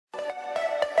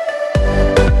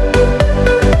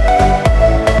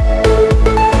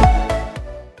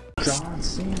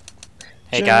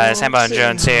Hey guys, Hambo and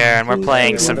Jones here, and we're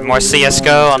playing some more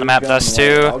CSGO on the map Dust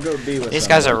 2. These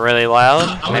guys are really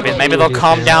loud. Maybe they'll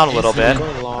calm down a little bit.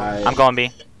 I'm going B.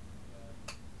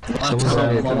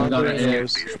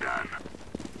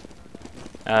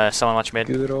 Someone watch mid.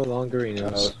 Good old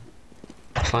Longarinos.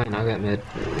 Fine, I'll get mid.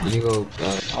 You go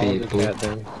B, blue.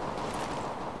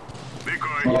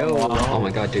 Yo. Oh my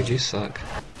god, dude, you suck.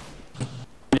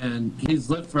 And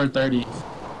he's lit for 30.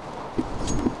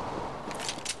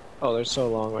 Oh, they're so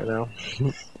long right now.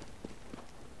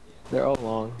 They're all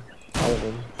long. All of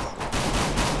them.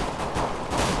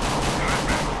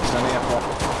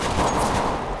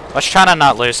 Let's try to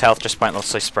not lose health just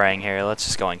pointlessly spraying here. Let's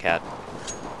just go in cat.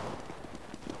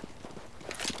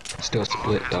 Let's do a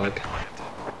split, dog.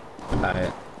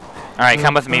 Alright,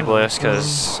 come with me, Blues,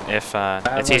 because if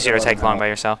it's easier to take long by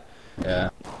yourself.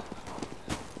 Yeah.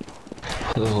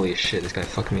 Holy shit, this guy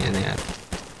fucked me in the ass.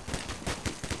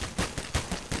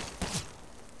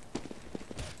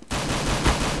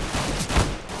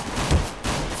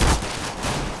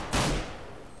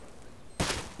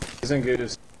 He's in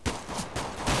goose.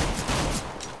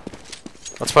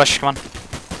 Let's push, come on.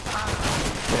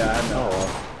 Yeah, I know.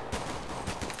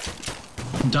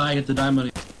 Die, get the die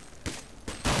money.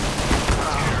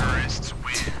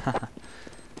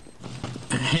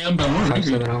 Hambo, what rank are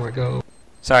you? 5-7 hour go.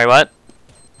 Sorry, what?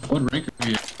 What rank are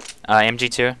you?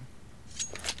 MG2.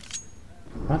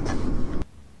 What?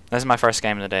 This is my first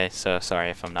game of the day, so sorry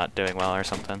if I'm not doing well or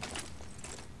something.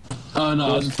 Oh no,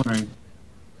 I was just wondering.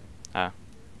 Oh.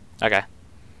 Okay.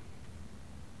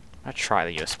 I'll try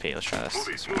the USP, let's try this.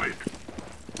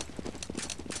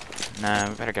 No,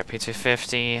 we better get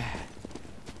P250.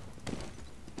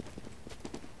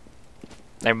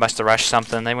 They must have rushed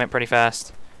something, they went pretty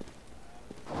fast.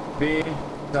 B,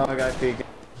 dog guy peeking.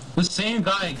 The same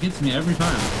guy gets me every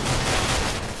time.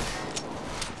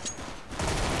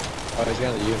 Oh, he's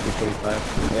got the UMP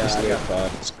 45. Yeah, I got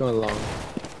 5. It's going long. It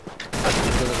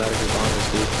doesn't matter if it's long,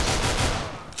 dude.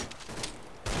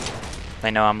 They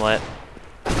know I'm lit.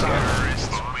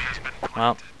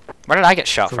 Well, where did I get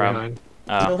shot from?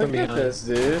 Oh. Look at this,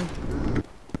 dude.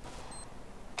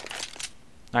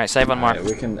 Alright, save one more. Alright,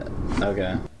 we can.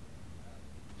 Okay.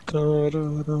 God,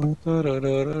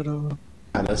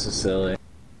 this is silly.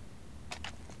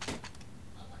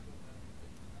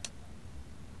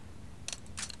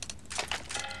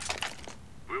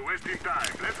 We're wasting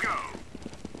time. Let's go.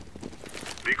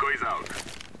 Decoy's out.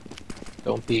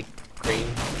 Don't peek. Green.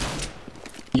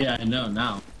 Yeah, I know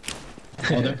now.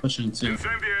 Oh, they're pushing too.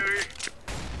 Incendiary.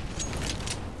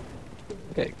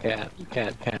 Okay, cat.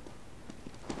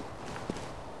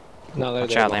 No, they're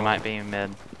Watch long. out, they might be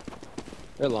mid.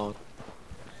 They're long.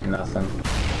 Nothing.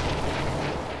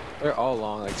 They're all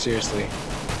long, like seriously.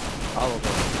 All of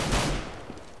them.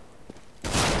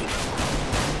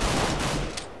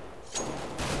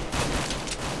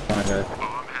 Okay.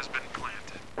 Bomb has been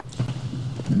planted.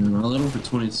 A little for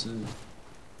 26.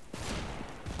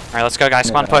 Alright, let's go guys,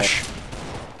 come on, push.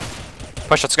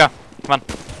 Push, let's go. Come on.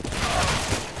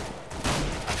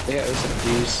 Yeah, it was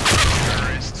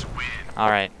confused.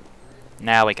 Alright.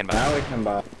 Now we can buy. Now we can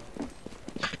buy.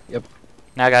 Yep.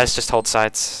 Now guys, just hold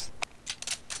sides.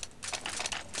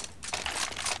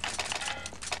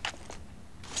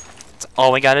 That's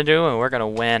all we gotta do, and we're gonna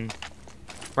win.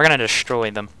 We're gonna destroy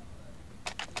them.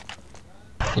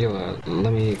 Yo,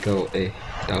 let me go A,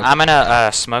 dog. I'm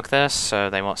gonna smoke this so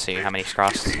they won't see how many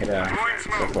crossed. Yeah.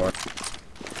 Go for it.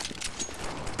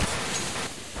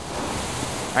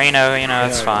 Or you know,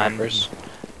 it's fine. Numbers.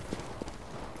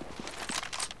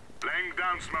 Laying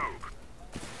down smoke.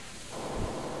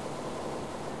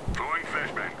 Throwing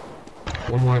flashbang.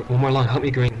 One more long, help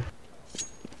me green.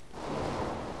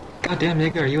 God damn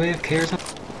nigga, are you AFK or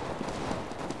something?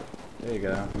 There you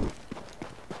go.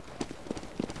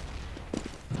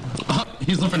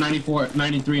 He's lit for 94,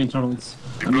 93 internals.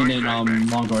 I mean in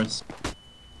long doors.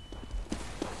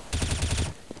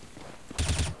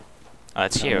 Oh,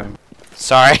 it's you.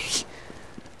 Sorry.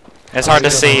 It's hard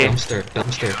to see.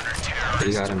 Dumpster.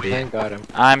 You got him, B. Thank God him.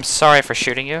 I'm sorry for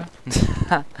shooting you.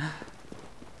 I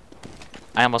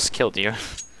almost killed you.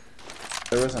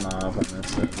 There was an op in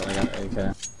this, but I got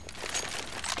AK.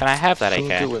 Can I have that Couldn't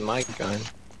do AK? with my gun.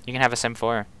 You can have a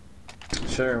Sim4.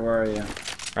 Sure, where are you?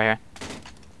 Right here.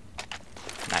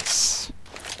 Nice.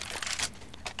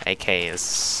 AK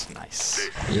is nice.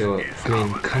 Yo,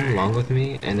 Green, come along with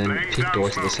me and then peek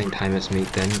doors at the same time as me,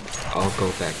 then I'll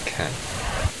go back cat.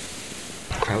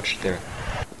 Crouch there.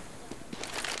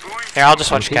 Here, I'll just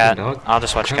watch peeking, cat. dog. I'll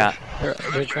just watch Crouch. cat.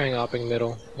 They're trying opping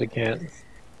middle. They can't.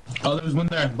 Oh, there's one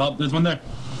there. Bob, there's one there.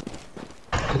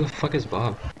 Who the fuck is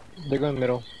Bob? They're going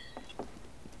middle.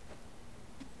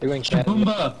 They're going cat.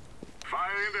 Boomba! Fire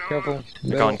in the hole. Careful.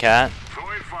 They're going cat.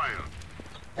 Throwing fire.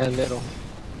 And middle.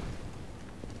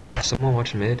 Someone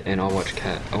watch mid and I'll watch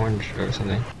cat. Orange or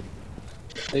something.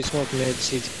 They smoke mid,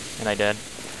 CT. And I did.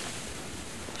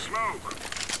 Smoke.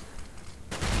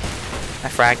 I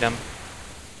fragged him.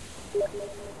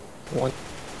 One.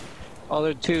 Oh,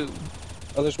 there are two.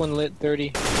 Oh, there's one lit,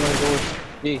 30. One doors.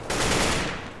 B.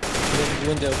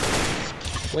 Window.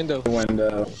 Window.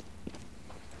 Window.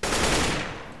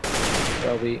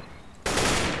 Probably.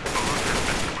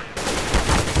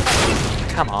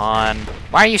 Come on.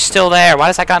 Why are you still there? Why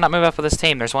does that guy not move up with his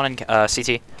team? There's one in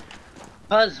CT.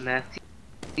 Buzz, Matthew.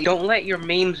 Don't let your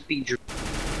memes be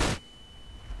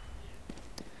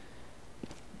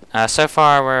So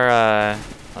far we're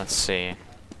let's see.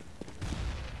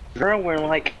 Girl, we're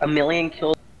like a million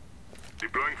kills.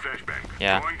 Deploying flashbang.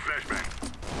 Yeah. Throwing flashbang.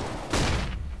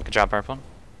 Good job, Purple.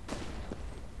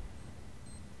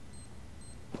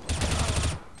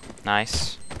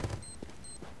 Nice.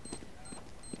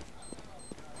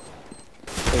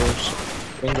 Doors.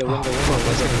 Window, window, What's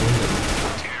window. in the window?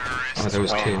 Oh, there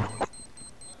was two.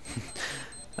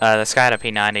 This guy had a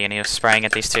P90 and he was spraying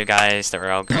at these two guys that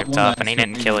were all grouped up and he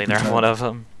didn't kill either one of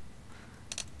them.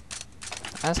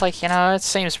 I was like, you know, it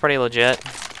seems pretty legit.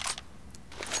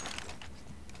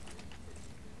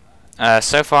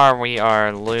 So far we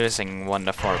are losing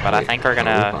 1-4, but I think we're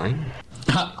gonna...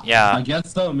 Yeah. I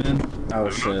guess so, man. Oh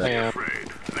shit. Yeah. Afraid.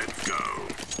 Let's go.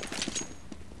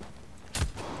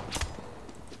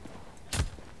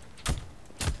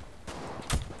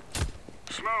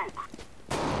 Smoke.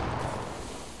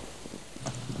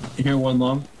 Here, one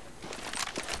long.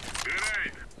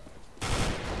 Grenade.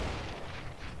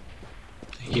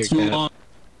 Here, Two cat. long.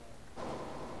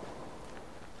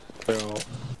 They're all.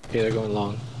 Yeah, they're going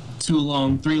long. Two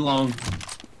long. Three long.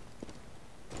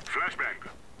 Flashbang.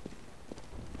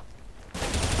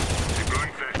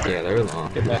 Deploying flashbang. Yeah, they're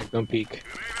long. Get back, don't peek.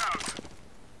 Grenade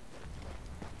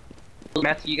out.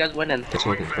 Matthew, you guys winning. It's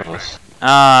working for us.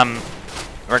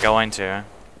 We're going to.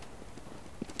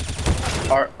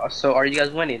 So are you guys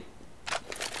winning?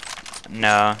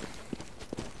 No.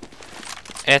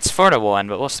 It's 4-1,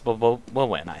 but we'll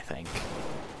win, I think.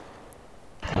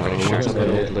 Pretty sure.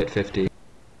 Lit 50.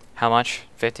 How much?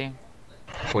 50?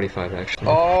 45 actually.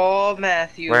 Oh,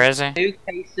 Matthew. Where is he? New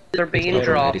cases are being He's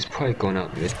dropped. He's probably going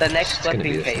out mid. The next It's gonna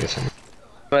be weapon a case. FSM.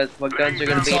 But what guns are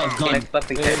gonna be Gun. the next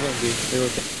weapon They were case? going B. They were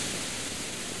B.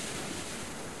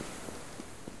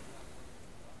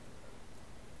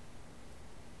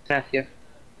 Matthew.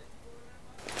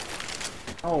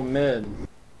 Oh, mid.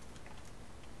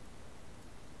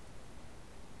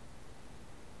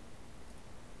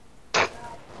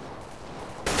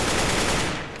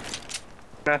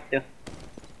 Matthew.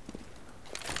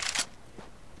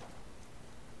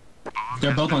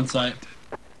 They're both on site.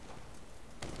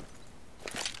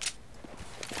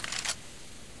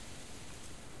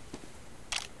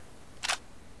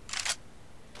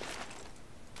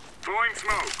 Throwing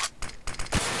smoke.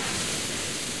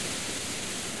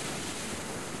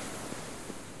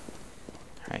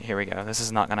 Alright, here we go. This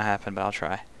is not gonna happen, but I'll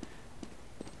try.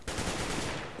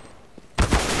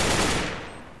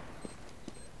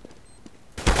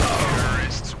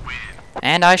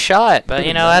 And I shot, but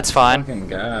you know, that's fine. Fucking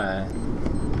guy.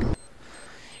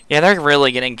 Yeah, they're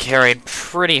really getting carried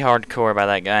pretty hardcore by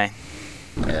that guy.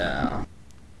 Yeah.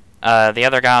 The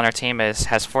other guy on our team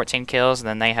has 14 kills, and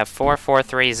then they have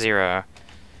 4-4-3-0.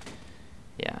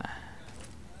 Yeah.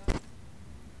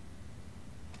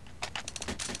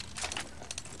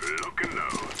 Look and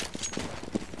load.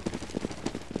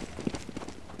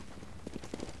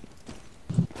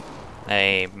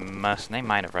 They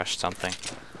might have rushed something.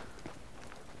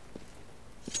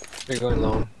 They're going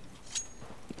long.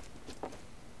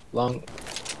 Long.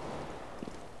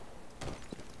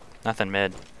 Nothing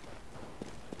mid.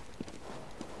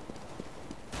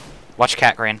 Watch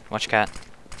cat, Green. Watch cat.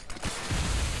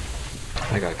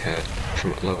 I got cat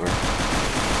from lower.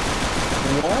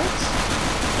 What?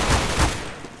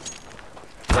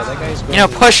 Yeah, that guy's going You know,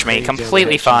 push me. crazy on the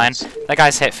Completely fine. headshots. That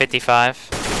guy's hit 55.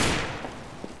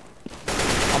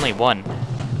 Only one.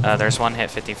 There's one hit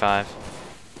 55.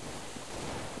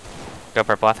 Go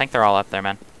purple. I think they're all up there,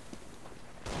 man.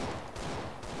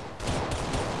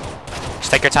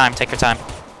 Just take your time. Take your time.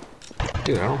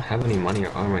 Dude, I don't have any money or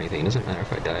armor or anything. It doesn't matter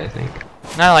if I die, I think.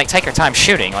 No, like, take your time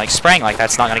shooting. Like, spraying like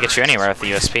that's not gonna get you anywhere with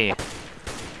the USP.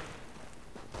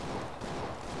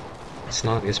 It's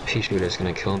not this pea shooter is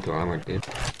gonna kill him through armor, dude.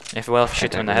 If you will, if you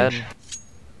shoot them in the head.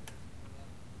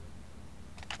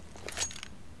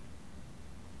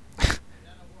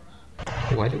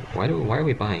 Why are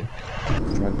we buying? I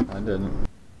didn't.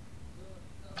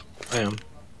 I am.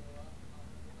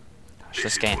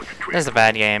 This game. This is a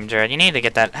bad game, Jared. You need to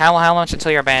get that. How much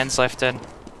until your ban's lifted?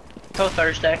 Till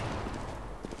Thursday.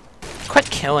 Quit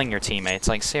killing your teammates,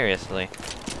 like seriously.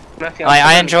 Matthew,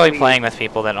 I I'm enjoy please. playing with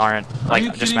people that aren't you like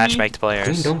just kidding me? matchmaked Green,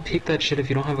 players. don't pick that shit if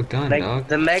you don't have a gun, Like, dog.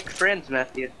 the make friends,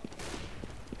 Matthew.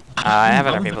 I have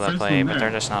That other was the people that first play, one but there.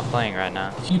 they're just not playing right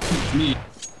now. He picked me.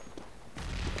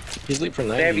 He's leap for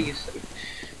Whatever 90. you say.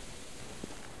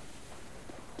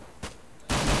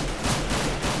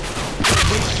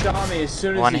 He shot me as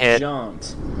soon as One he hit.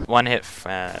 jumped. One hit.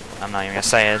 I'm not even gonna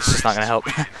say it. It's just not gonna help.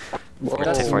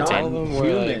 That's 14. not All of them were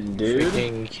human, like dude.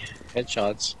 freaking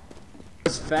headshots.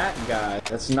 This fat guy,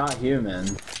 that's not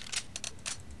human.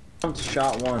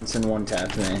 Shot once and one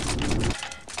tapped me.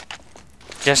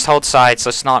 Just hold sides.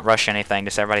 Let's not rush anything.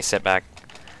 Just everybody sit back.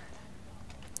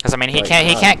 Cause I mean, he Like,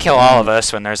 can't kill all of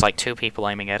us when there's like 2 people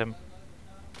aiming at him.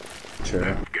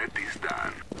 True. Get this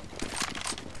done.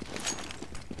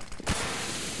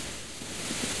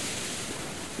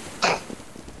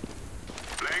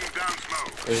 Laying down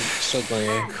smoke. They're still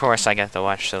playing. Of course, I get to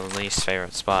watch the least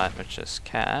favorite spot, which is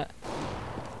cat.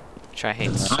 Which I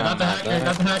hate so I got the much. hacker. I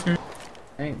got the hacker.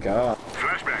 Thank God.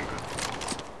 Flashbang.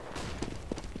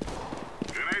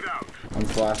 Grenade out. I'm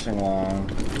flashing long.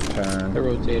 They're Turn.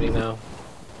 rotating now.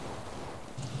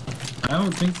 I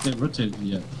don't think they rotated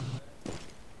yet.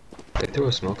 They threw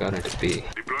a smoke out into B.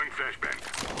 Deploying flashbang.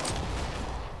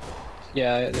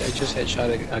 Yeah, I just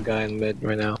headshot a guy in mid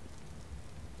right now.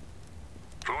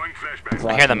 Throwing flashbang.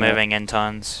 I hear them Flashing up. moving in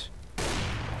tons.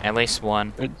 At least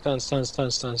one. Stuns.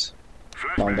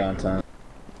 Long Flashbang. downtown.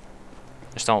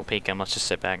 Just don't peek him. Let's just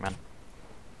sit back, man.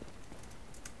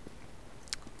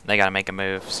 They gotta make a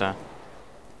move, so.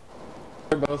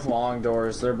 They're both long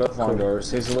doors. They're both long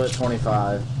doors. He's lit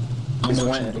 25. I'm He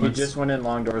watching just went in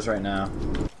long doors right now.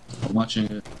 I'm watching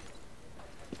it.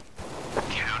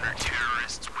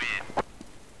 Counter-terrorists win.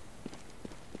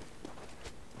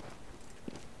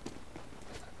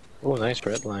 Oh, nice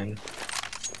red line.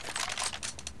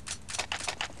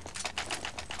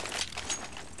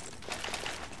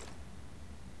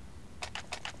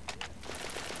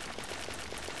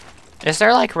 Is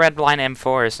there like red line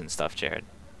M4s and stuff, Jared?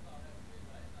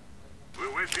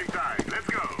 We're wasting time. Let's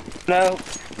go. No,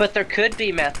 but there could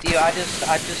be, Matthew. I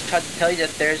just tried to tell you that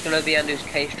there's gonna be a new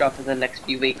case drop in the next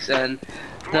few weeks, and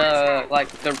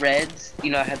the reds,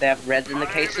 you know how they have reds in the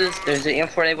cases. There's the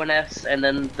M4A1S, and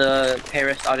then the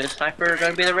Paris Auto Sniper are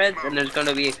gonna be the reds, and there's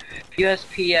gonna be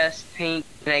USPS pink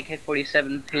and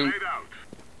AK-47 pink Grenade out.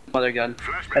 mother gun.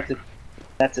 Flashbang.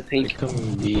 That's a pink.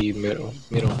 Come B middle.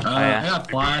 yeah. I got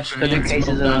flash. The new and cases smoke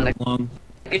in the down next- long.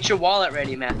 Get your wallet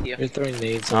ready, Matthew. They're throwing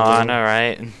nades. Oh, I know,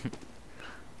 right?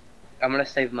 I'm gonna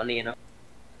save money, you know.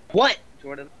 What,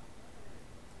 Jordan?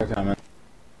 They're coming.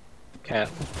 Cat.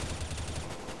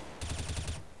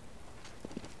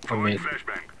 Throwing mid.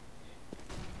 flashbang.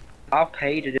 I'll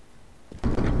pay to do.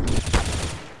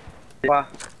 Wow.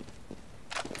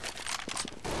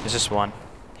 There's just one.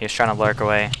 He was trying to lurk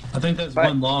away. I think there's What?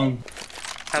 one long.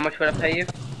 How much would I pay you?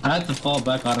 I had to fall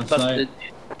back out of sight. Busted.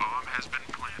 Bomb has been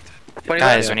planted. 21?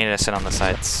 Guys, we need to sit on the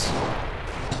sides.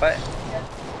 What?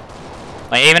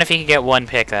 Like, even if he can get one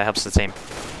pick, that helps the team.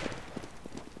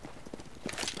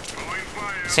 Throwing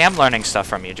fire. See, I'm learning stuff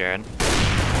from you, Jared.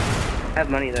 I have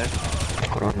money there.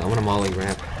 Hold on, I want a molly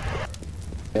ramp.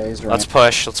 Yeah, he's right. Let's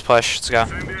push, let's go.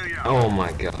 Incendiary out. Oh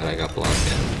my god, I got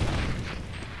blocked.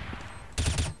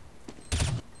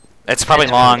 It's probably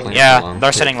It's long. playing Yeah, long.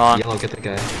 they're sitting long. Yellow, get the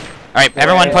guy. Alright,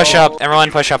 everyone push up.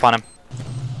 Everyone push up on him.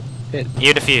 Hit.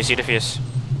 You defuse, you defuse.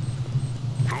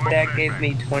 Throwing Dad gave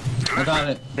me flashbang. 20 I got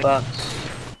it. bucks.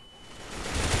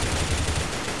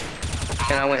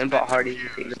 And I went and bought Hardy's.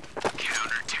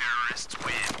 Counter-terrorists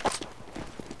win.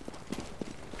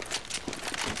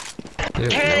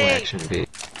 There's no Hey! action B.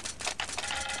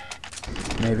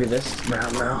 Maybe this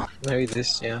round now. Maybe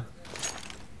this, yeah.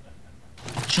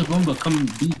 Shagumba, come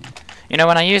beat. You know,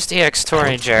 when I use DX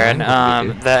Tori, Jared,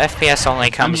 the FPS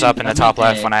only comes up in the top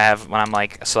left when I'm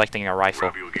like selecting a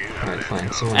rifle. Grab your gear. Alright,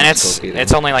 fine. Someone And else go B then.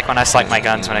 it's only like when I select my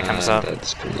guns when it comes up.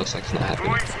 That looks like it's not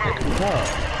happening. Throwing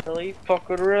smoke. Really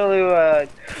fucking really bad.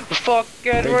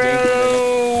 Fucking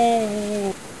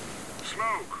really.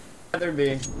 Smoke. Either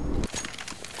be.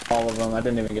 All of them. I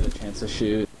didn't even get a chance to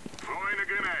shoot. Throwing a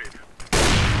grenade.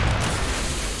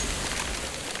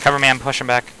 Cover me, I'm pushing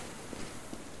back.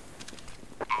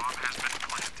 Bomb has been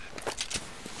planted.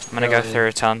 I'm gonna go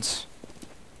through tons.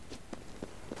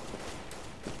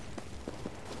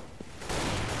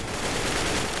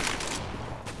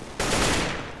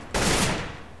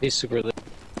 He's super lit.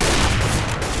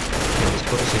 Let's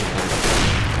go at the same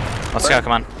time. Let's go,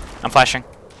 come on. I'm flashing.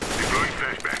 Deploying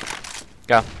flashbang.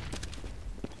 Go.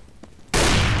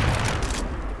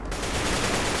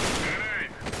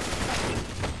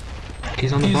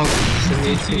 He's on the box.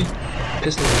 70 HP.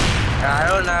 Pistol. I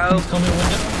don't know. He's coming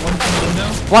window. One coming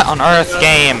window. What on earth,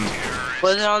 game?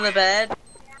 Was it on the bed?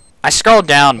 I scrolled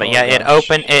down, but Oh, yeah, it gosh.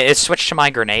 opened. It switched to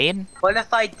my grenade. What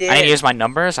if I did? I need to use my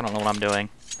numbers. I don't know what I'm doing.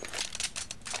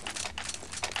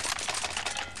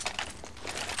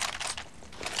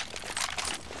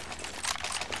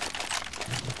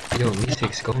 Yo,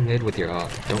 Meeseeks, go mid with your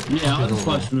op. Don't. Yeah, I'll don't just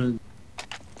go watch him.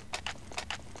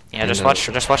 Yeah, And, just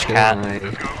watch cat.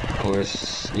 Or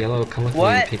yellow, come with me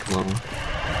What? and peek long.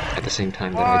 At the same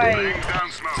time that I do. Why? Laying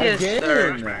down smoke. Yes,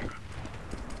 sir. Again.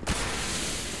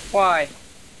 Why?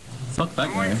 Fuck that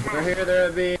guy. They're here, they're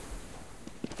at B.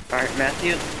 Alright,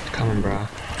 Matthew. Coming, brah.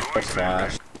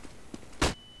 Flash.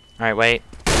 Alright, wait.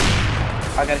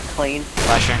 I gotta clean.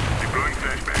 Flasher. Deploying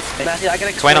flashbang. Matthew, I gotta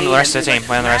Just clean. wait on the rest of the team.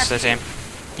 Wait on the rest of the team.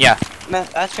 Yeah.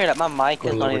 I straight up, my mic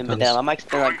has Or not lower even been tons. down. My mic's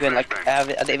been like good, like I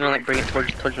didn't even like bring it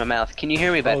towards my mouth. Can you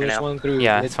hear me Oh, better there's now? one through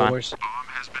Yeah, mid it's fine. doors.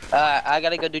 I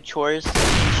gotta go do chores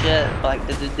and shit, like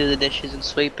do the dishes and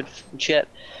sweep and shit.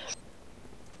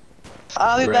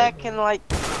 I'll be Right. back in like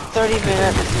 30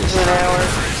 minutes to an hour.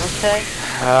 Okay.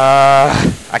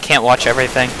 I can't watch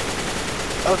everything.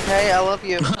 Okay, I love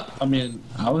you, I mean,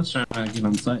 I was trying to get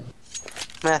on site.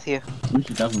 Matthew. We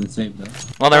should definitely save though.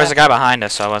 Well, there was a guy behind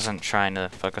us, so I wasn't trying to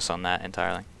focus on that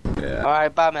entirely. Yeah. All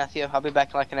right, bye, Matthew. I'll be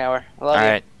back in like an hour. I love you.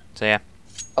 Alright, so yeah.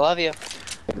 I love you.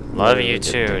 Love you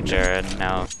too, Jared.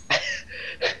 Now,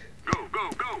 Go, go,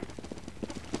 go.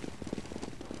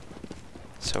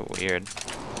 so weird.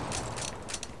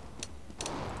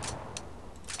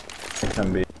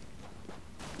 Come B.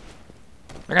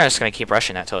 We're just gonna keep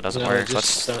rushing that till it doesn't No, work.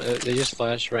 they just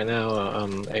flashed right now.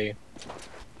 A.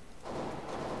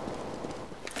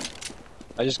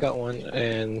 I just got one,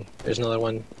 and there's another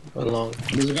one long.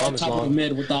 There's a guy Bomb is top of long.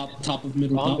 mid with top of mid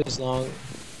with Bomb top. is long.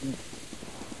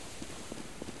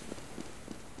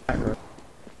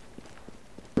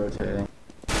 Rotating.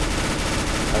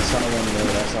 I saw one mid,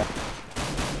 I saw.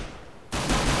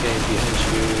 Okay,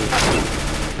 behind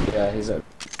you. Yeah, he's at.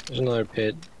 There's another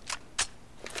pit.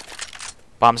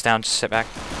 Bombs down, just sit back.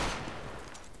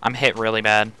 I'm hit really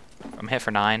bad. I'm hit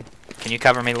for 9. Can you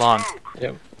cover me long?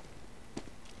 Yep.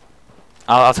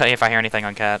 I'll tell you if I hear anything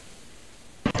on cat.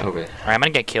 Okay. Alright, I'm gonna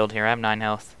get killed here. I have 9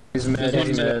 health. He's mid,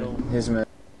 he's mid, he's mid.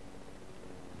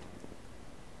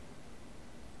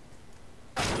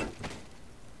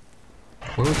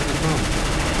 Where was that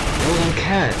from? It was on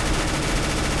cat.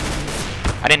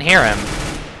 I didn't hear him.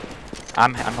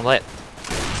 I'm lit.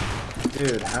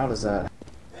 Dude, how does that?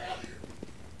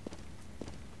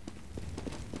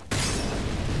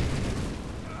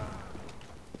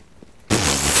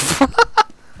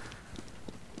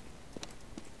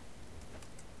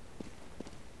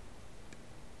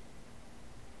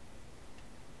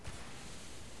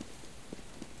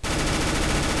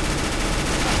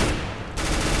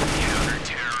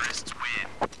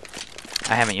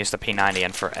 I haven't used the P90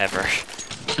 in forever.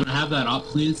 Can I have that op,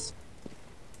 please?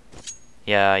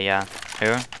 Yeah.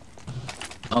 Who?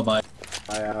 I'll buy.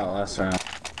 I out last round.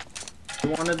 You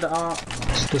wanted the op?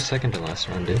 It's the second to last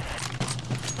round, dude.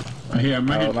 Right here, I'm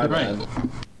right Oh, here. my Right. bad.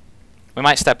 We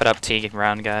might step it up T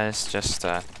round, guys. Just,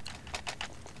 Let's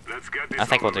get this I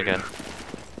think we'll over do good.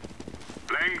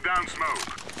 with. Laying down smoke.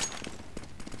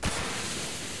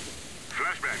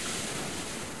 Flashbang.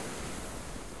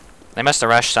 They must have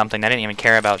rushed something. They didn't even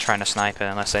care about trying to snipe it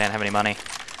unless they didn't have any money.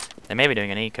 They may be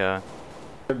doing an eco.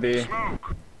 Could be.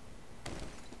 Smoke.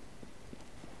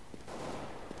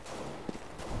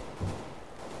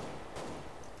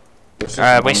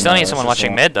 Alright, we still need someone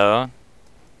watching mid, though.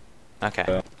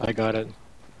 Okay. I got it.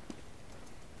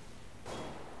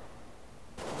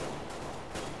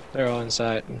 They're all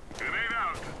inside. Grenade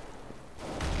out.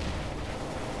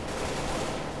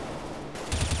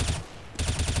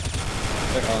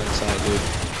 They're all inside, dude.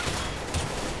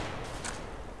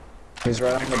 He's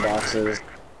right on the boxes.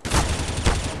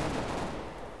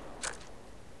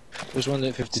 There's one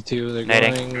at 52. They're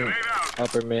Nading. going Grenade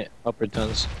out. upper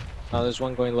tons. There's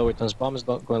one going lower tons. Bomb is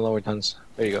going lower tons.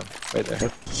 There you go, right there.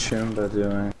 What's Chumba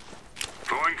doing?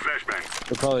 Throwing flashbang.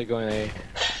 They're probably going A.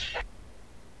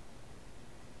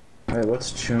 Wait,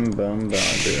 what's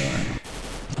Chumbumba doing?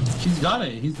 He's got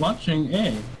it. He's watching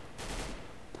A.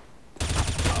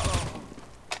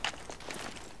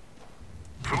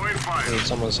 Throwing I fire. need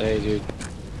someone say, dude.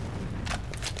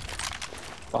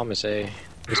 Bomb is A.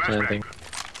 He's planting.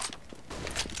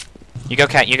 You go,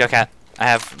 cat. You go, cat. I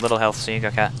have little health, so you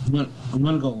go, cat. I'm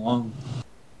gonna go long.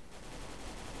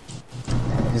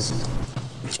 He's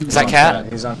Is that cat?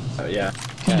 He's on. Oh, yeah.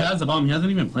 He has a bomb. He hasn't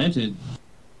even planted.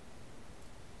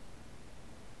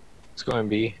 It's going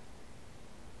B.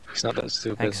 He's not that I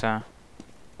stupid. think so.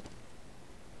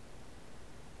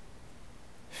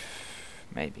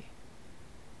 Maybe.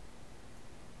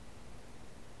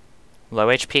 Low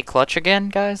HP clutch again,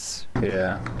 guys?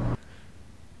 Yeah.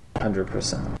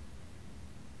 100%.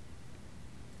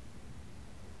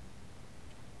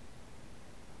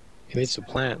 He needs to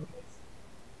plant.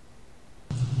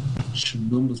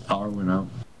 Shaboomba's power went out.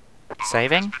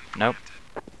 Saving? Nope.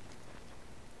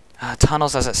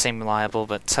 Tunnels doesn't seem reliable,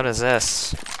 but so does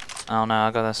this. Oh no,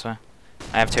 I'll go this way.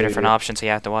 I have two different options you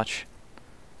have to watch.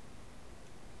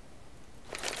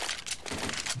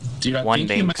 Dude, I One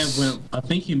think Binks.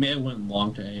 he may have went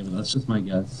long to A, but that's just my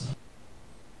guess.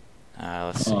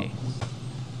 Let's see.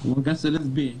 Well, I guess it is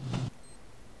B.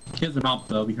 Kids are out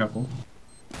though, be careful.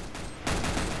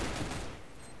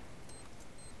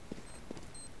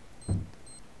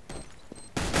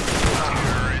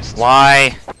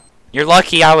 Why? You're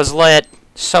lucky I was lit.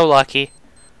 So lucky.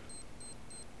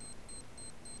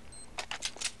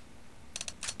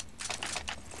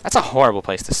 That's a horrible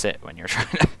place to sit when you're trying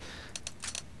to...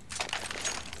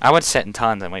 I would sit in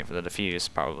tons and wait for the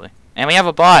defuse, probably. And we have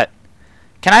a bot.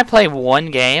 Can I play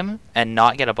one game and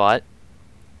not get a bot?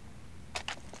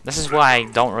 This is why I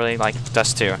don't really like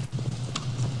Dust 2.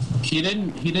 He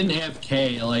didn't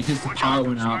AFK, like his power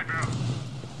went out.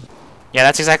 Yeah,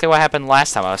 that's exactly what happened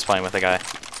last time I was playing with a guy.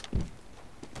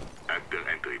 At the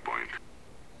entry point.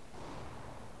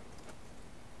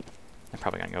 I'm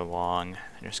probably gonna go long.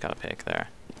 I just gotta pick there.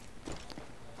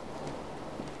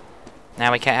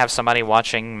 Now we can't have somebody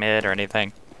watching mid or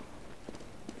anything.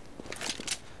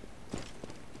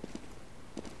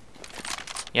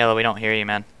 Yellow, we don't hear you,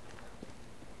 man.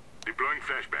 Deploying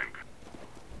flashbang.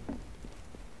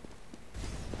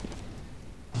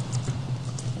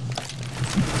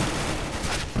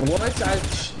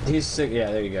 What? He's sick.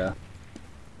 Yeah, there you go.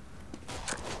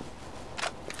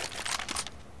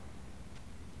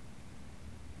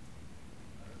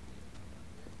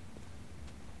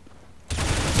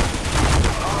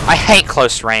 I hate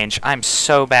close range. I'm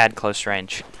so bad close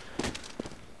range.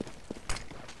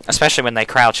 Especially when they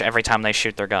crouch every time they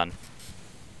shoot their gun.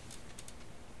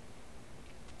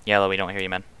 Yellow, we don't hear you,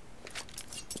 man.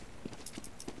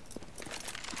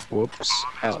 Whoops.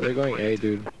 Oh, they're going A,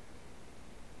 dude.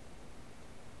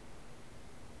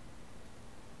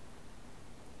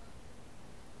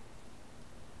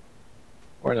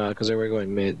 Or not, because they were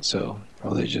going mid, so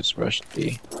probably just rushed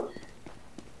B.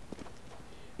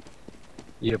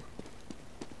 Yep.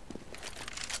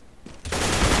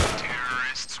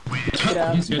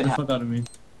 He scared the fuck out of me.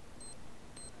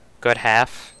 Good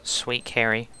half. Sweet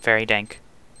carry. Very dank.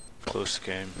 Close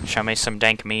game. Show me some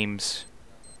dank memes.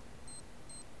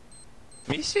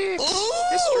 Me6!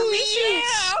 Mr. Me6!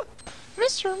 Yeah!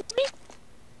 Mr. Me.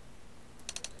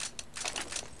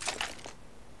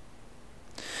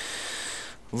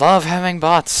 Love having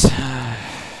bots.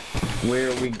 Where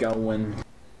are we going?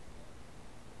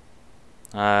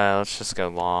 Let's just go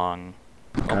long.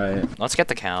 Alright. Let's get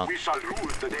the count. We shall rule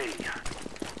the day.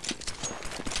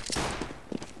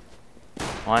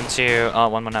 1, 2. Oh,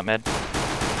 one went up mid.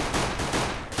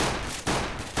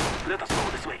 Let us go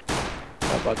this way.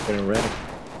 That bot's been red.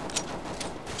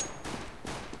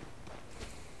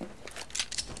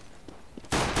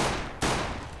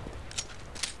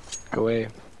 Go away.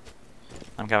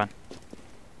 I'm coming.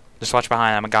 Just watch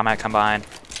behind. I'm a guy might come behind.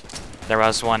 There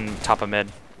was one top of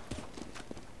mid.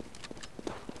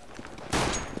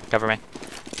 Cover me.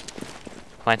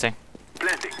 Planting.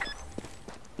 Planting.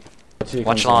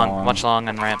 Watch long. Watch long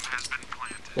and ramp.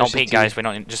 Don't There's peek, a guys. We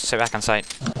don't just sit back on site.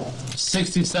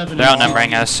 67. They're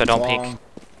outnumbering us, so don't Long. peek.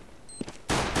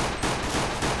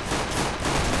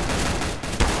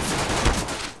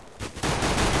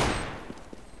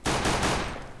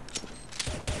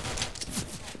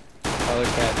 Other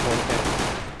cat, one cat.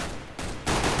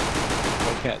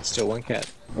 One cat, still one cat.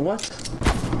 What?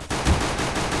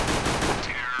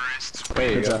 There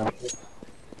you Good go. job.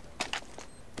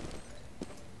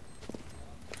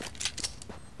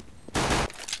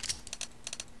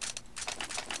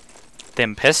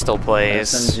 Them pistol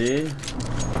plays.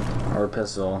 SMG? Or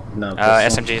pistol? No,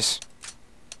 pistol. SMGs.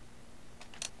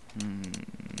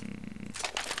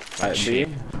 Alright, B?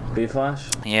 B flash?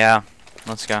 Yeah,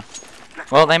 let's go.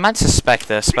 Well, they might suspect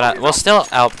this, but we'll still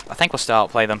I think we'll still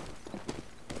outplay them.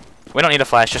 We don't need a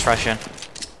flash, just rush in.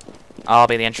 I'll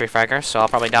be the entry fragger, so I'll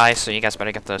probably die, so you guys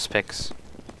better get those picks.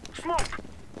 Smoke.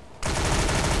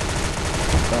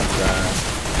 Don't try.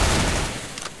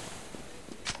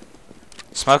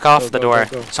 Smoke off Go, the go, door.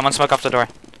 go, go. Someone smoke off the door.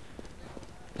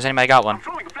 Has anybody got one? I'm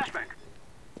throwing a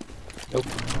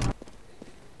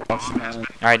flashbang.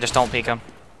 Alright, just don't peek them.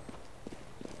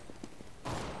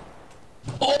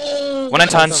 Oh! One in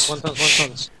tons. One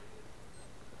tons.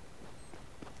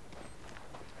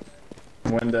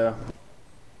 Window.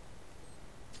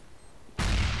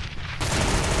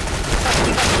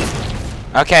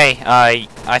 Okay,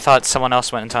 I thought someone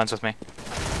else went in tons with me.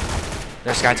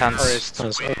 There's guy tons. There's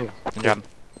tons. Oh, Good job.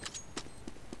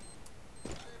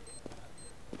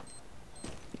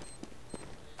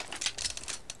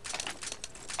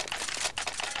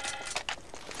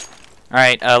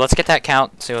 Alright, let's get that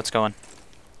count, see what's going.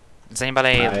 Does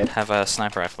anybody Alright. have a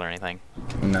sniper rifle or anything?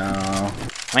 No.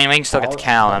 I mean, we can still get the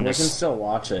count, I'm We can just... still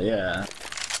watch it, yeah.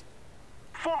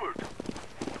 Forward.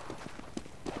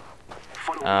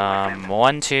 Follow me, my friend.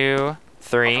 1, 2,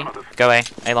 3. Go A.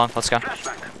 A long, let's go.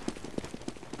 Flashback.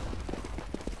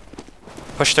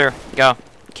 Push through, go.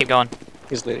 Keep going.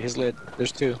 he's lit. He's lit.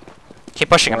 There's two. Keep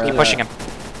pushing him, keep Where pushing at? him.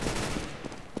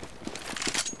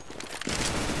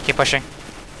 Keep pushing.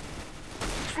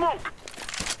 Smoke.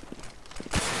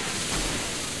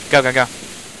 Go, go, go.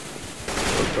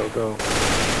 Go, go, go.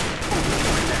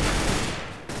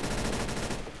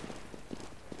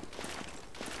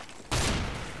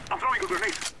 I'm throwing a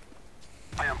grenade.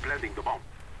 I am planting the bomb.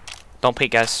 Don't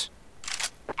peek, guys.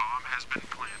 Bomb has been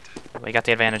planted. We got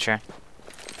the advantage here.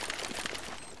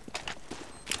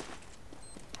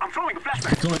 I'm throwing a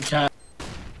flashback. Go in chat.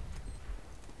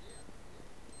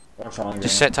 Watch on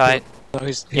Just sit tight. No,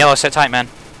 he's Yellow, sit tight, man.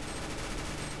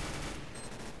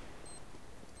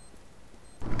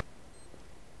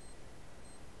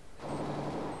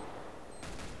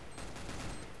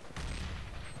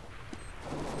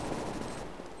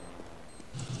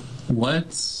 What?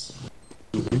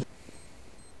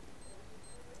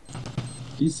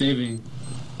 He's saving.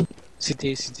 CT,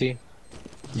 CT.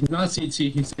 He's not CT,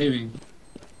 he's saving.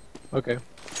 Okay.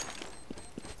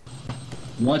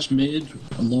 Watch mid,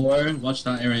 lower, watch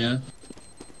that area.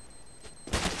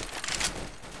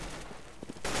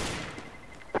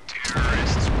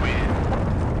 Terrorists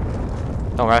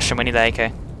win. Don't rush him, we need the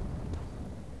AK.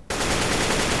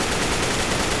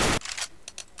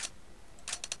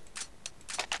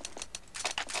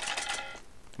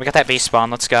 We got that B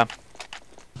spawn, let's go.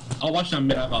 I'll watch that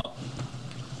mid up.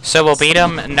 So we'll beat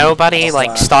him, nobody, I'll like,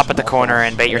 flash. stop at the corner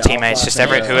and bait your Yeah, I'll teammates, flash just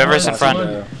window. whoever's in I'll front. flash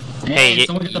window. Hey, Hey,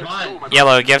 someone get the bot.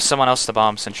 Yellow, give someone else the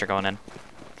bomb since you're going in.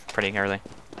 Pretty early.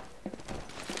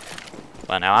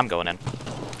 Well, now I'm going in.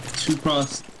 2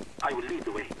 cross. I will lead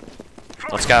the way.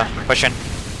 Let's go, push in.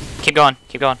 Keep going,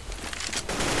 keep going.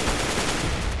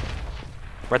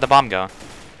 Where'd the bomb go?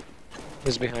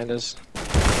 He's behind us.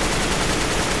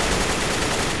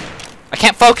 I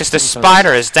can't focus, this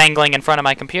spider is dangling in front of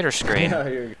my computer screen. Yeah,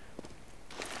 you're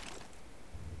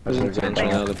There's an Go get intention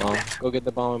the out of the bomb. Go get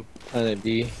the bomb. And then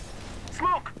B.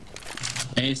 Smoke.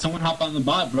 Hey, someone hop on the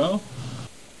bot, bro.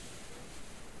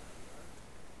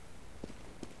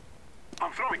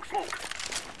 I'm throwing smoke.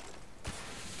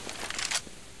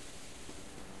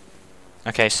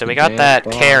 Okay, so we got Damn that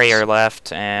boss. carrier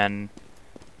left, and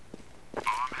Bomb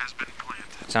has been planted.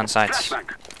 it's on sights.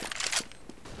 Flashback.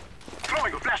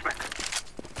 Throwing a flashback.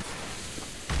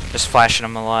 Just flashing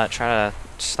them a lot, try to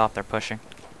stop their pushing.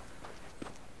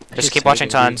 Just He's keep watching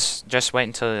saving B. tons, just wait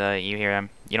until you hear him.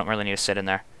 You don't really need to sit in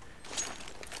there.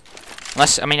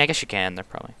 Unless, I mean, I guess you can, they're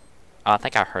probably... Oh, I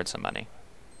think I heard somebody.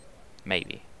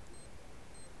 Maybe.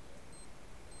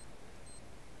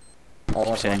 I'll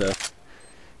watch Sitting. window.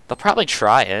 They'll probably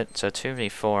try it, so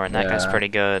 2v4, and that guy's Yeah. pretty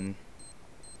good.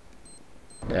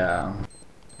 Yeah.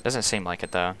 Doesn't seem like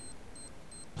it, though.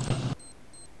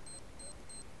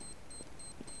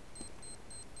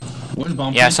 Where's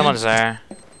bomb? Yeah, planted? someone's there.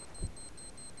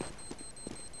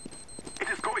 It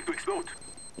is going to explode.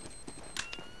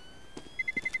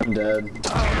 I'm dead.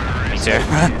 Me too.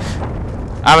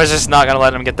 I was just not gonna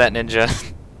let him get that ninja.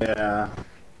 Yeah.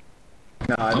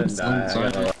 No, I I'm didn't so die. I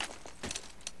excited. gotta-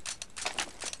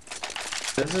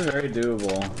 This is very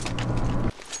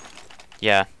doable.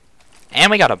 Yeah.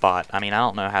 And we got a bot. I mean, I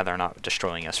don't know how they're not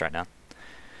destroying us right now.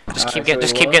 Just keep Should we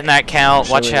just keep look? getting that count.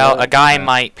 Should Watch we out. A look? guy Yeah.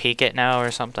 might peek it now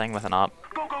or something with an op.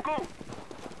 Go, go, go.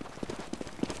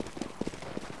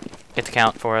 Get the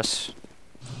count for us.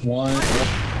 1.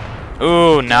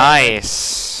 Ooh,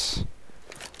 nice.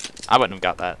 I wouldn't have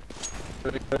got that.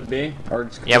 Could be. Or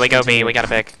Yeah, we go B. continue. We got a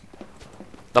pick.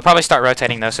 They'll probably start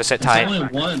rotating though, so sit There's tight. only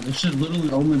one. There should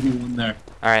literally only be one there.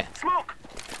 Alright. Smoke.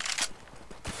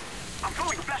 I'm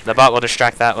throwing a flashback. The bot will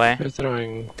distract that way. They're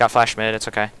throwing. Got flash mid. It's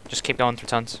okay. Just keep going through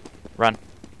tons. Run.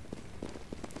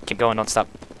 Keep going. Don't stop.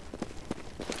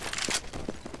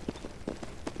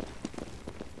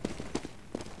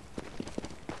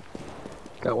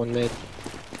 Got one mid.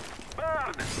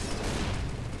 Burn.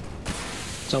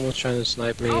 Someone's trying to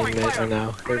snipe me in mid right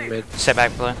now. They're mid. Sit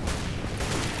back, blue.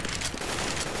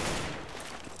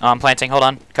 Oh, I'm planting. Hold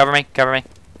on. Cover me. Cover me.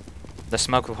 The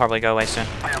smoke will probably go away soon.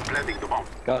 I am planting the bomb.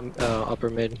 Got upper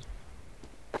mid.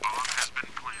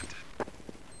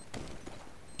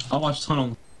 I'll watch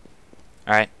tunnel.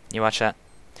 Alright, you watch that.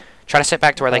 Try to sit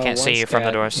back to where they can't see One you from the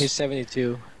scat. doors. He's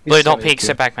 72. He's Blue, don't peek. 72.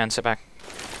 Sit back, man. Sit back.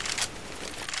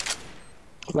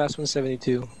 Last one's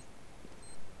 72.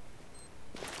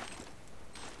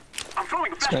 I'm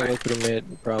throwing a It's gonna go through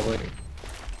mid, probably.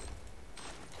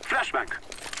 flashbang.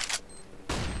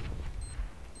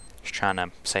 Just trying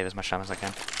to save as much time as I can.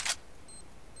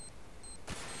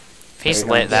 If he's There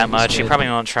you lit go. that He's much, he mid. probably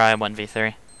won't try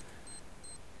 1v3.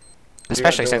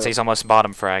 Especially since he's almost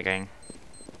bottom fragging.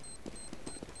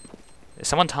 Is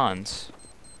someone tons?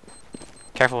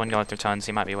 Careful when going through tons,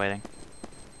 he might be waiting.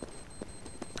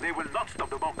 They will not stop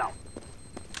the bomb now.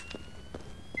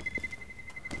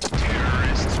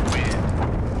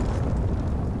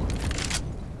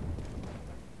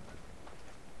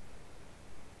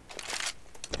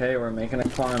 Okay, we're making a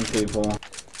climb, people.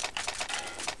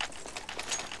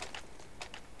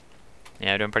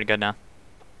 Yeah, we're doing pretty good now.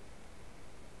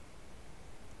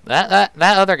 That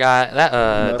other guy,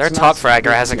 their That's top not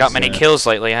fragger hasn't got many suspicious. kills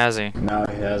lately, has he? No,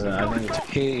 he hasn't. I think it's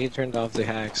He turned off the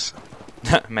hacks.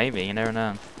 Maybe, you never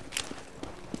know.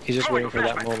 He's just waiting for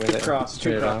that moment. That cross,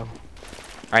 turn it two off.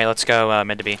 Alright, let's go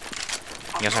mid to B. You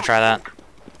guys wanna try that?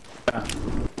 Yeah.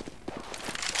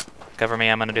 Cover me,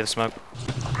 I'm gonna do the smoke.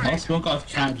 I'll smoke off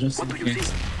cat just in What do you case.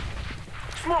 see?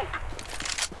 Smoke.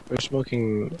 We're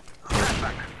smoking.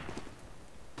 Flashbang.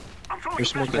 I'm throwing We're a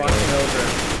smoking.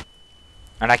 flashbang.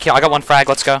 And I got one frag,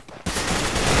 let's go.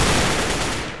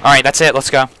 Alright, that's it, let's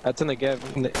go. That's in the gap.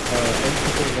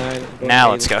 M249. Now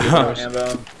let's go.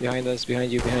 Ambo. Behind us,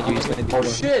 behind you, behind you. He's 94. Oh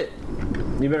shit!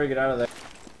 You better get out of there.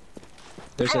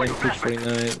 There's an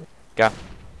M249. Go.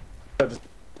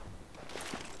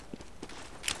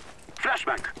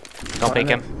 Flashbang. Don't peek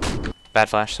him. Bad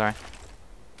flash, sorry.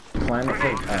 Plan the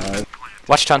fake.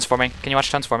 Watch tons for me. Can you watch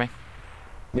tons for me?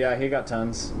 Yeah, he got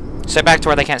tons. Sit back to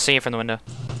where they can't see you from the window.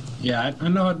 Yeah, I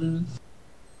know how to do this.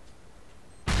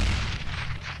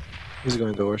 He's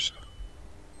going doors.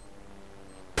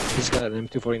 He's got an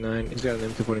M249. He's got an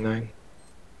M249.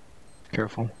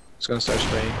 Careful. He's gonna start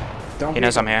spraying. Don't He peek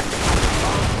knows I'm him. here.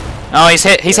 Oh, he's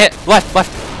hit. He's hit.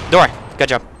 Left. Door. Good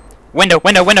job. Window.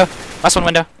 Last one,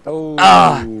 window. Oh.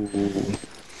 Ah.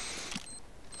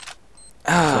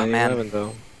 Oh, man. 11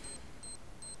 though.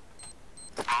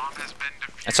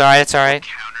 It's alright.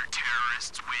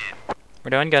 We're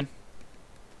doing good.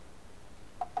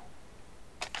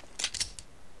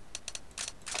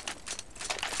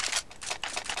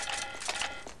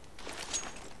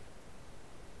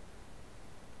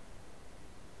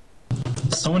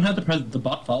 Someone had to press the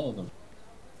bot follow them.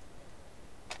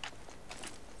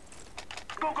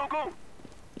 Go, go, go.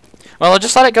 Well,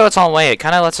 just let it go its own way. It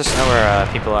kind of lets us know where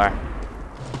people are.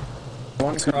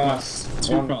 One cross.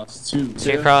 Two One cross. Two.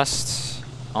 Two crossed.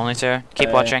 Only two. Keep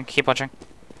watching. Keep watching.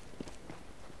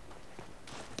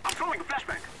 I'm throwing a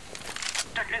flashbang.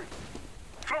 Check in.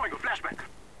 Throwing a flashbang.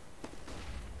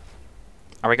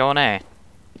 Are we going A?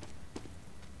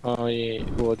 Oh yeah.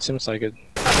 Well, it seems like it. We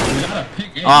gotta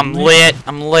pick A. Oh, I'm lit.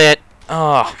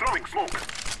 Oh. I'm throwing smoke.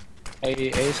 A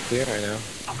is clear right now.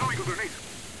 I'm throwing a grenade.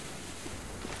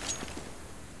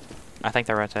 I think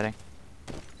they're rotating.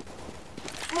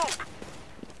 Smoke.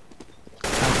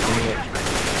 Dang it.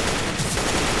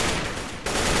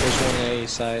 There's one A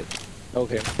side.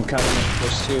 Okay. I'm coming.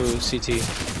 There's two CT.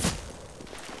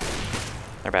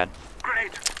 They're bad.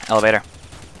 Grenade. Elevator.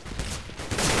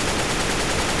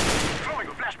 Throwing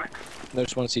a flashbang.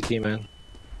 There's one CT, man.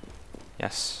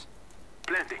 Yes.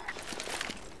 Planting.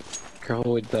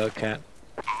 Careful with the cat.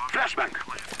 Flashbang.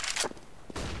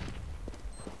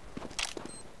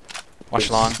 Watch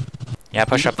long. Yeah,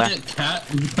 push up there. Cat.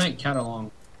 You plant cat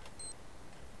along.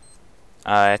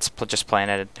 It's just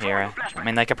planted here. I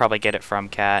mean, they could probably get it from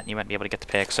cat. You might be able to get the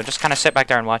pick. So just kind of sit back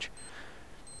there and watch.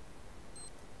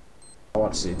 I'll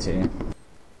watch CT.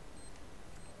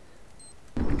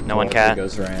 No one He cat.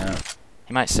 goes ramp.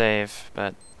 He might save,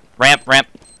 but ramp.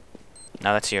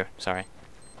 No, that's you. Sorry.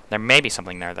 There may be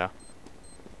something there though.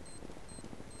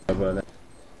 But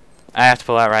I have to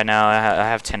pull out right now. I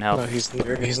have 10 health. No, he's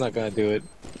not gonna do it.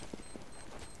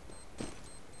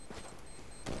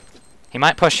 He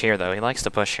might push here though. He likes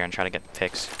to push here and try to get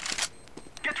picks.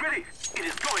 Get ready. It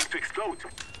is going to explode.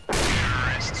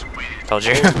 Told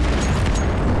you.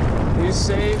 you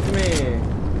saved me.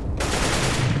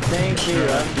 Thank you.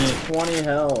 I'm 20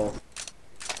 health.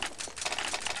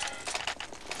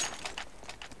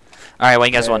 All right, what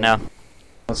you guys want now?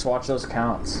 Let's watch those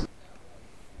counts.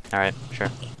 All right, sure.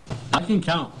 I can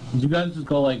count. You guys just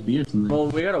go like B or something. Well,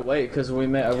 we gotta wait because we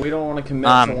don't want to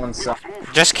commit to one side.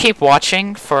 Just keep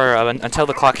watching for until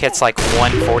the clock hits like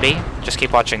 1:40. Just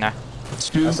keep watching there.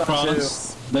 Two I saw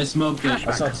cross. They smoked it.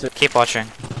 I saw two. Keep watching.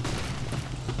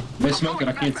 They smoked it.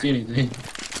 I can't see anything.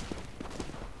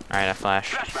 Alright, I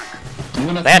flash. I'm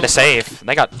gonna They had to smoke- save.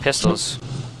 They got pistols.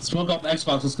 Smoke off the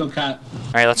Xbox. Let's go, cat.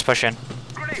 Alright, let's push in.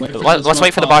 Wait for Let's this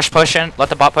wait for the smoke Bosch push in. Let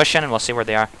the bot push in, and we'll see where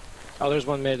they are. Oh, there's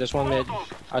one mid. There's one mid.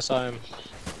 I saw him.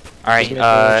 Alright, He's mid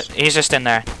doors. he's just in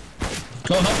there. pop.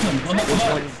 Go help him. Go help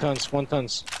him. One tons. One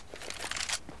tons.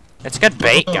 It's good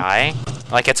bait, guy.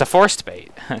 Like, it's a forced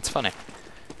bait. It's funny.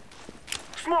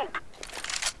 Smoke.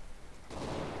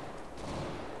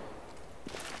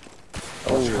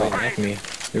 Oh, you're right next to me.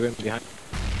 You're going behind.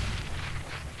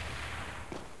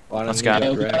 Let's go.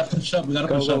 Yeah, we gotta push up. We gotta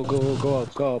Go, push go, up. go, go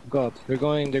up, go up, go up. They're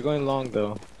going long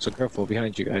though. So careful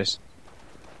behind you guys.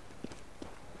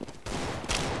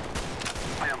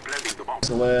 I am planting the bomb. It's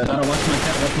lit. Gotta watch my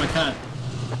cat. Watch my cat.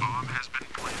 Bomb has been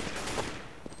planted.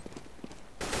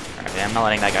 Alright, I'm not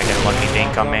letting that guy get a lucky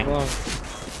dink on me. Long.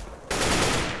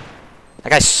 That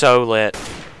guy's so lit.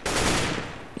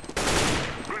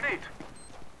 Grenade.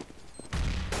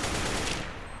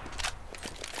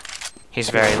 He's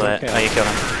very lit. Okay. Oh, you killed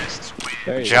him.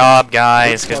 There Good you job,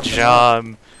 guys. Good Good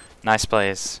job. Nice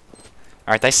plays.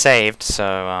 Alright, they saved,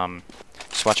 so,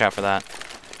 just watch out for that.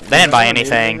 They didn't buy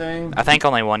anything. I think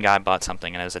only one guy bought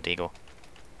something, and it was a deagle.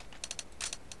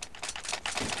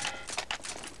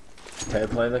 Okay,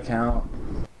 play the count.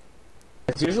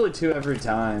 It's usually 2 every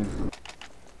time.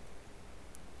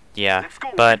 Yeah, Let's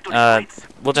go. but, Victory points.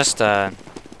 we'll just, yeah,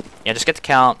 just get the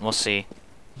count, and we'll see.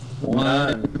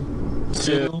 1,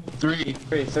 2, 3.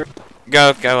 3, 3.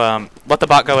 Go, let the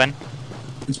bot go in.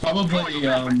 It's probably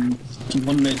 1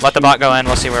 minute. Let the bot go in,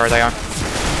 we'll see where they are.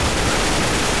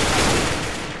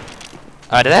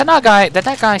 Did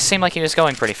that guy seem like he was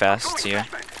going pretty fast to you?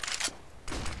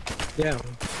 Yeah. I'm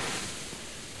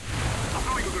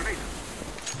throwing a grenade.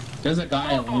 There's a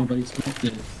guy along, but he smoked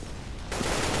it.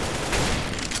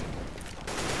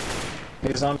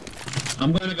 He's on.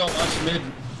 I'm gonna go watch mid.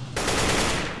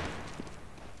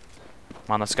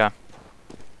 Come on, let's go.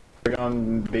 We're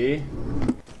going B.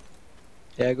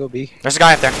 Yeah, go B. There's a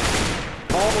guy up there.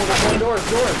 Oh, there's one doors.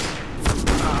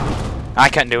 I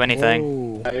couldn't do anything.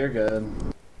 Oh. Yeah, you're good.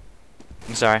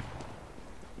 I'm sorry.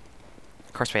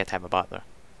 Of course we have to have a bot, though.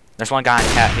 There's one guy in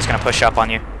cat. He's gonna push up on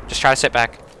you. Just try to sit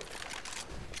back.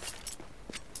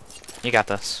 You got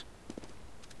this.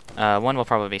 One will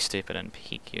probably be stupid and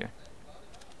peek you.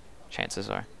 Chances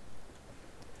are.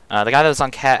 The guy that was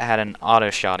on cat had an auto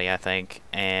shotty, I think,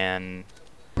 and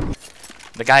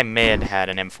the guy mid had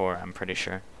an M4, I'm pretty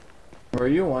sure. Were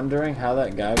you wondering how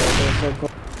that guy got there so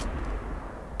quick?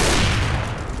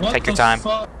 What Take your the time.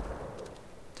 fuck?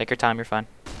 Take your time, you're fine.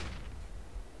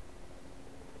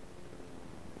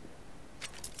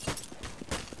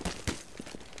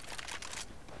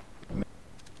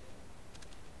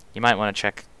 You might want to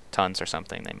check tons or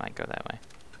something, they might go that way.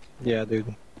 Yeah,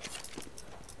 dude.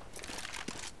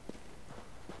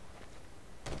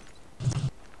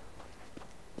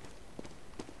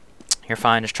 You're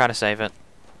fine, just try to save it.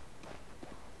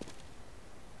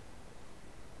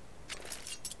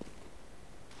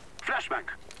 Flashbang.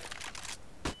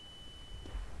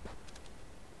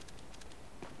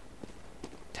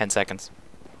 10 seconds.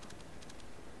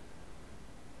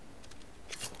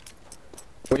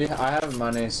 I have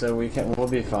money, so we'll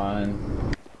be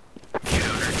fine.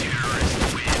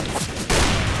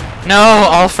 No,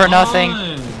 all for nothing.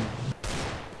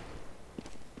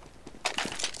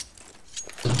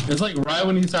 It's like right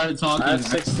when he started talking. I have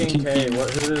 16k.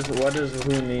 What does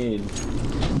who need?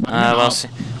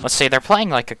 Let's see. They're playing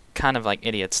like a kind of like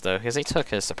idiots though, because they took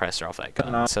his suppressor off that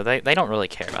gun, so they don't really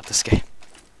care about this game.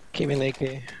 Keep in AK.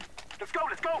 Let's go,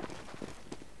 let's go.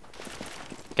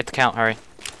 Get the count, hurry.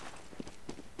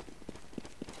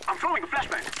 I'm throwing a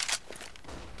flashbang.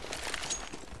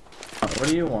 What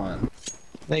do you want?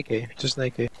 AK. Just an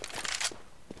AK.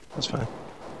 That's fine.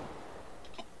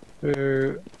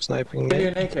 They're sniping Give you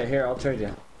me. an AK. Here, I'll trade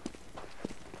you.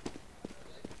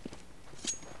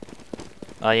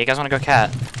 You guys want to go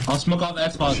cat? I'll smoke off the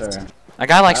Xbox. Sure. A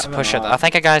guy likes I to have push an it. op. I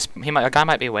think a guy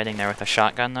might be waiting there with a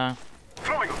shotgun though.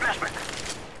 Throwing a flashbang.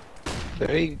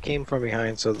 They came from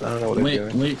behind, so I don't know what they're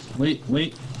doing.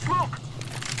 Wait. Smoke.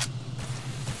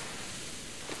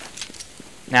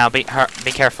 Now be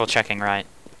careful checking right.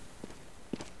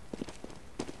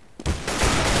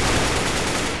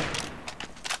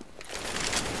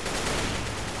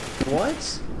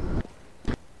 What?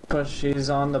 Push. He's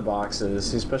on the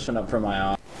boxes. He's pushing up for my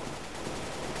op.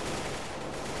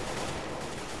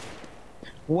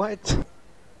 What?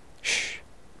 Shh.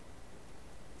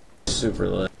 Super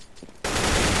lit.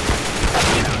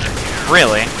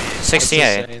 Really? That's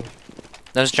 68. insane.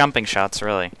 Those jumping shots,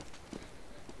 really.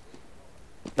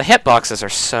 The hitboxes are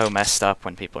so messed up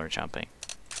when people are jumping.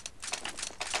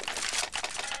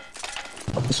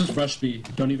 Let's just rush B.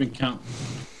 Don't even count.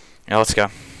 Yeah, let's go.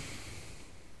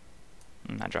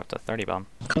 I dropped a 30 bomb.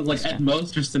 Cause like at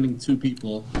most you're sending 2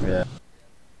 people. Yeah.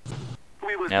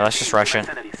 Yeah, let's just rush it.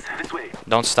 This way.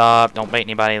 Don't stop, don't bait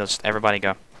anybody, let's everybody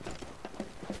go.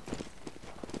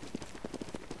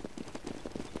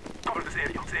 Cover this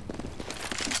area.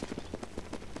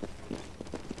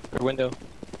 Or window.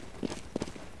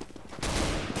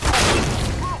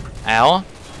 Ow.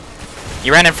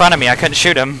 You ran in front of me, I couldn't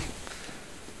shoot him.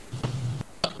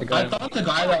 I got I him. thought the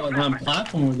guy that was on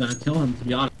platform was gonna kill him, to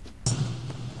be honest.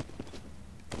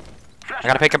 I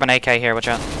gotta pick up an AK here, watch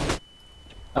out.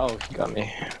 Oh, he got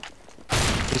me.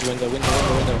 He's window.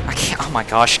 I can't, oh my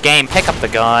gosh, game, pick up the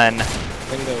gun.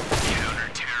 Window.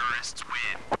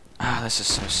 Ah, this is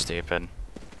so stupid.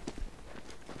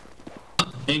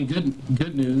 And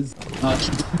good news.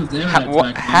 Shabuka's internet's How,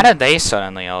 back how on. did they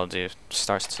suddenly all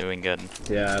start doing good?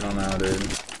 Yeah, I don't know, dude.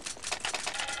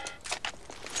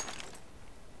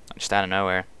 Just out of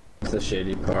nowhere. That's the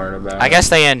shady part about I it. guess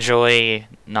they enjoy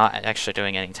not actually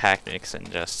doing any tactics and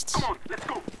just Come on, let's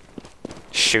go.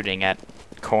 shooting at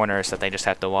corners that they just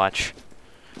have to watch.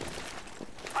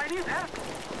 I need help.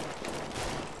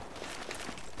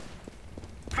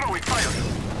 Throwing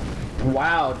fire.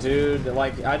 Wow, dude.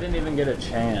 Like, I didn't even get a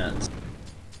chance.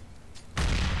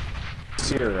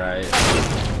 You're right.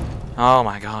 Oh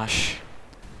my gosh.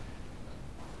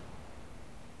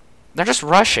 They're just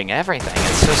rushing everything.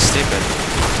 It's so stupid.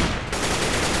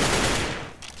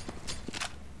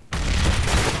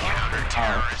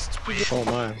 Oh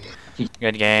my.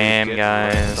 Good game,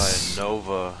 guys.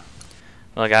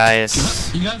 Well,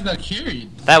 guys, You guys got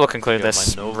carried. that will conclude Yeah,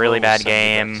 this my Nova really bad sent me back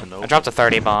game. to I Nova. dropped a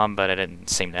 30 bomb, but it didn't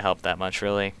seem to help that much,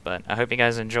 really. But I hope you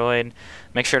guys enjoyed.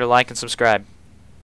 Make sure to like and subscribe.